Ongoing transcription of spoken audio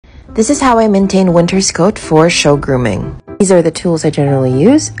This is how I maintain winter's coat for show grooming. These are the tools I generally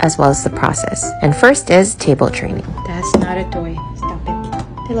use, as well as the process. And first is table training. That's not a toy. Stop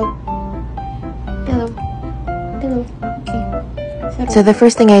it. Pillow. Pillow. Pillow. Okay. Settle. So the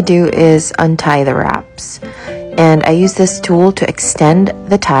first thing I do is untie the wraps. And I use this tool to extend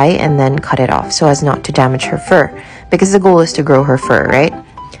the tie and then cut it off so as not to damage her fur. Because the goal is to grow her fur, right?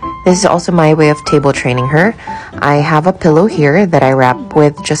 This is also my way of table training her. I have a pillow here that I wrap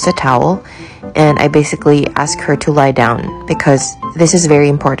with just a towel, and I basically ask her to lie down because this is very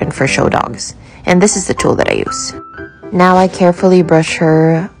important for show dogs. And this is the tool that I use. Now I carefully brush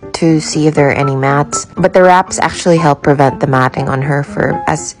her to see if there are any mats, but the wraps actually help prevent the matting on her fur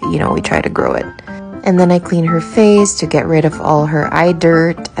as, you know, we try to grow it. And then I clean her face to get rid of all her eye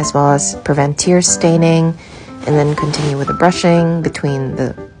dirt as well as prevent tear staining, and then continue with the brushing between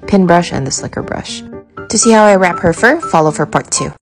the pin brush and the slicker brush. To see how I wrap her fur, follow for part 2.